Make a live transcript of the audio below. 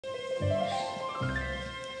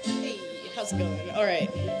it's going. All right.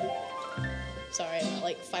 Sorry, I'm not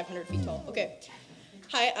like 500 feet tall. Okay.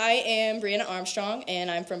 Hi, I am Brianna Armstrong,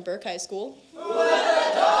 and I'm from Burke High School.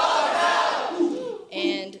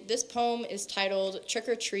 And this poem is titled Trick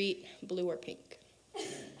or Treat, Blue or Pink.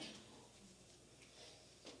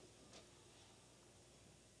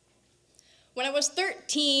 When I was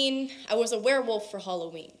 13, I was a werewolf for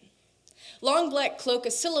Halloween. Long black cloak,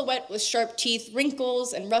 a silhouette with sharp teeth,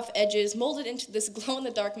 wrinkles, and rough edges molded into this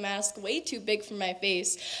glow-in-the-dark mask way too big for my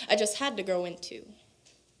face I just had to grow into.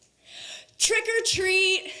 Trick or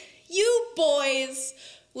treat, you boys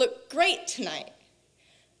look great tonight.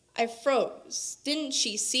 I froze. Didn't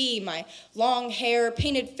she see my long hair,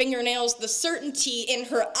 painted fingernails, the certainty in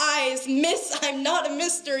her eyes? Miss, I'm not a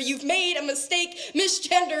mister. You've made a mistake,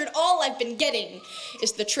 misgendered. All I've been getting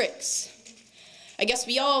is the tricks. I guess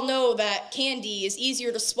we all know that candy is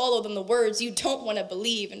easier to swallow than the words you don't want to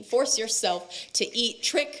believe, and force yourself to eat.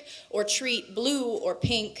 Trick or treat, blue or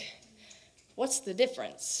pink. What's the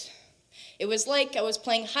difference? It was like I was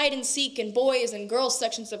playing hide and seek in boys and girls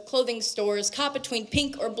sections of clothing stores, caught between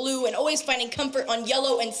pink or blue and always finding comfort on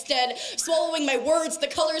yellow instead, swallowing my words, the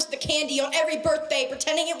colors, the candy on every birthday,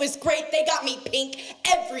 pretending it was great. They got me pink,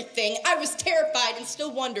 everything. I was terrified and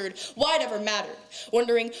still wondered why it ever mattered,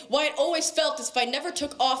 wondering why it always felt as if I never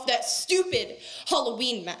took off that stupid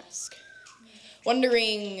Halloween mask,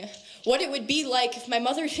 wondering what it would be like if my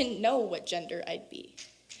mother didn't know what gender I'd be.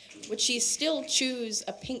 Would she still choose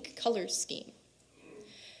a pink color scheme?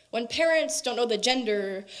 When parents don't know the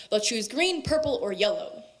gender, they'll choose green, purple, or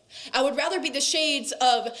yellow. I would rather be the shades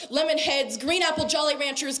of lemon heads, green apple Jolly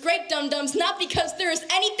Ranchers, grape dum-dums, not because there is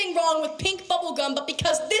anything wrong with pink bubblegum, but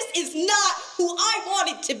because this is not who I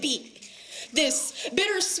wanted to be. This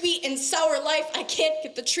bittersweet and sour life, I can't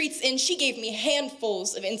get the treats in. She gave me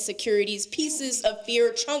handfuls of insecurities, pieces of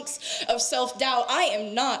fear, chunks of self-doubt. I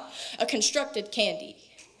am not a constructed candy.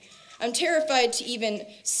 I'm terrified to even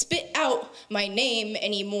spit out my name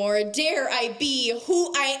anymore. Dare I be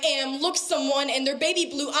who I am? Look someone in their baby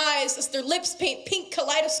blue eyes as their lips paint pink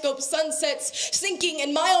kaleidoscope sunsets, sinking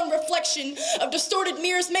in my own reflection of distorted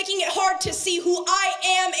mirrors, making it hard to see who I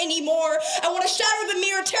am anymore. I want to shatter the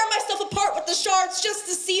mirror, tear myself apart with the shards just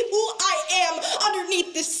to see who I am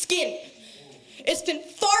underneath this skin. It's been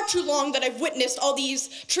far too long that I've witnessed all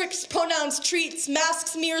these tricks, pronouns, treats,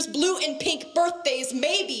 masks, mirrors, blue and pink birthdays.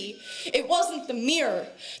 Maybe it wasn't the mirror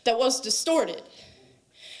that was distorted.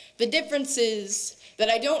 The difference is that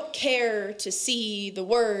I don't care to see the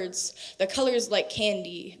words, the colors like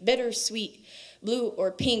candy, bittersweet, blue or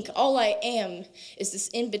pink. All I am is this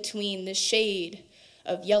in-between, this shade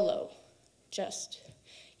of yellow, just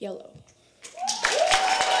yellow.